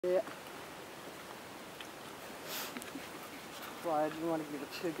Yeah. Well, I didn't want to give her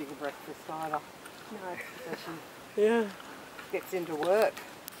too big a breakfast either. No. So she gets into work.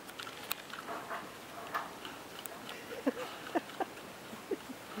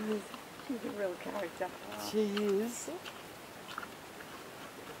 She's a real character. She is.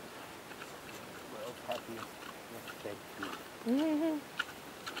 World's happiest fed kid.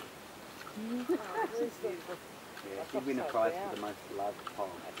 Yeah, she'd win a prize for the most loved poem.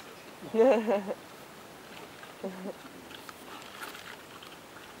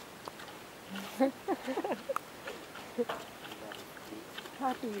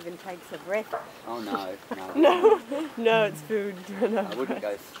 Hardly even takes a breath. Oh no, No, it's food. No. I wouldn't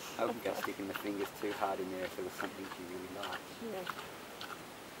go sticking the fingers too hard in there if there was something she really liked.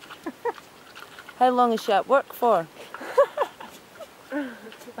 How long is she at work for?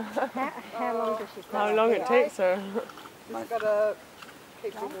 How long does she stay? How long it takes her? She's got to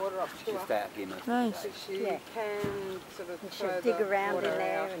keep the water up to She'll her. stay out here most Nice. of So the day. she can sort of She'll throw dig the around in water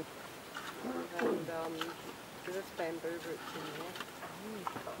there out. and Because it's bamboo roots in there.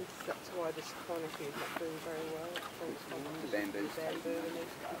 That's why this corner here is not doing very well. The bamboo's Bamboo and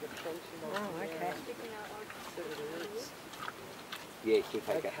there's a big trench along okay. So the roots. Yeah, she'll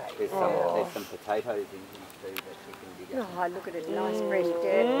take it. There's some potatoes in here too that she can dig up. oh, look at it, nice fresh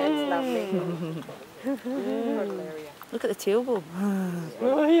dirt. That's lovely. Total area. Look at the tailbone.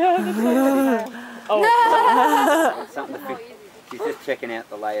 Oh yeah. Something to fit. She's just checking out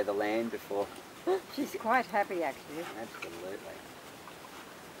the lay of the land before. She's quite happy actually. Absolutely.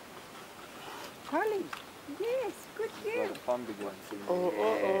 Holly, yes, good Well, girl. the pondered ones in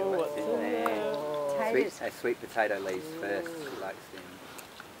there. What's in there? Potatoes. Sweet potato leaves first. She likes them.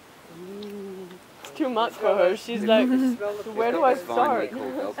 It's too much for her. She's like, where do I start?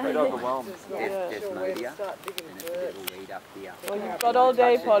 Desmodium, and it's a little weed up here. Well, you've got all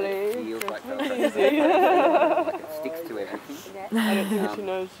day, Polly. It feels like like it sticks to everything. I don't think she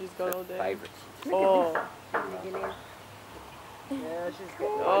knows she's got all day. Favourite. Oh. Yeah, she's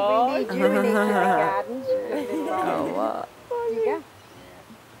getting We need you in the garden. Oh, what? You go.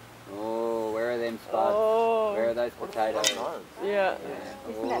 Oh, where are them spuds? Oh. Where are those potatoes? Yeah.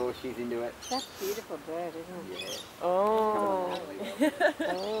 Oh, she's into it. That's a beautiful bird, isn't it? Yeah. Oh. This,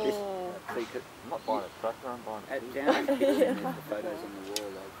 Oh. see, 'cause I'm not buying a tractor, I'm buying at Djanbung's kitchen, there's the photos on the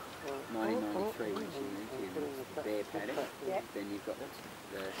wall of 1993 when she moved here, and it's the bare paddock. Yep. Then you've got the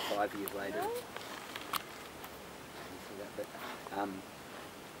 5 years later. You see that? But,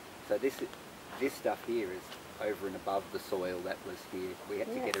 so this stuff here is over and above the soil that was here. We had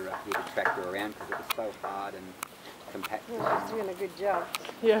to get her up here to track her around because it was so hard and compacted. Oh, she's doing a good job.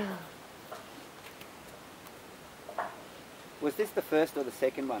 Yeah. Was this the first or the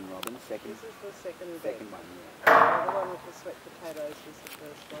second one, Robin? Second. This is the second One, yeah. The one with the sweet potatoes was the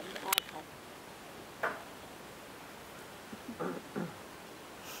first one. Okay.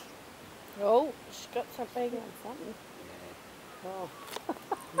 Oh, she's got something. Yeah. Oh.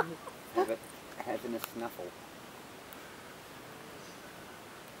 Having a snuffle.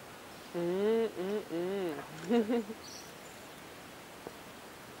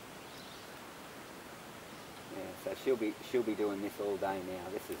 Yeah, so she'll be doing this all day now.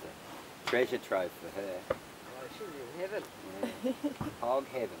 This is a treasure trove for her. Oh, she's in heaven. Yeah. Hog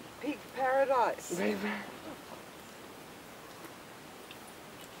heaven. Pig paradise.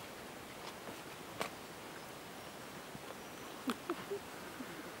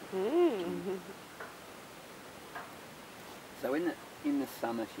 So in the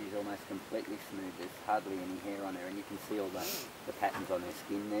summer she's almost completely smooth. There's hardly any hair on her, and you can see all the patterns on her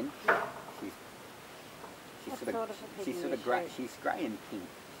skin. Then she's sort of grey. She's grey and pink.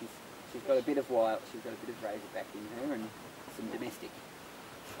 She's got a bit of wild. She's got a bit of razorback in her and some domestic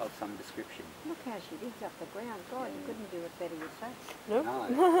of some description. Look how she digs up the ground. God, you couldn't do it better yourself. Nope. No,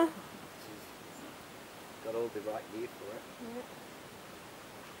 she's got all the right gear for it.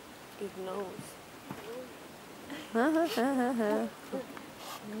 Good nose.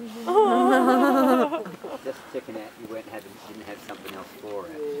 Just checking out you didn't have something else for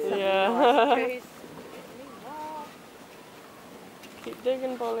her. Yeah. Keep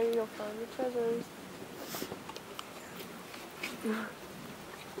digging, Polly. You'll find the treasures.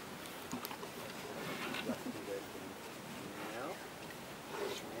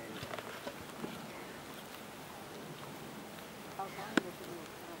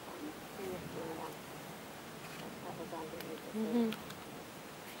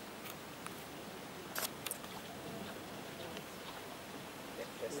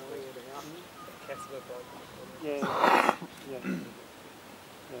 Yeah.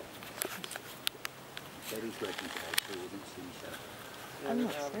 Betty's working today too, isn't she? So I'm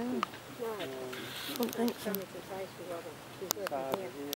not sure. Um, No. I don't think so. She's working here.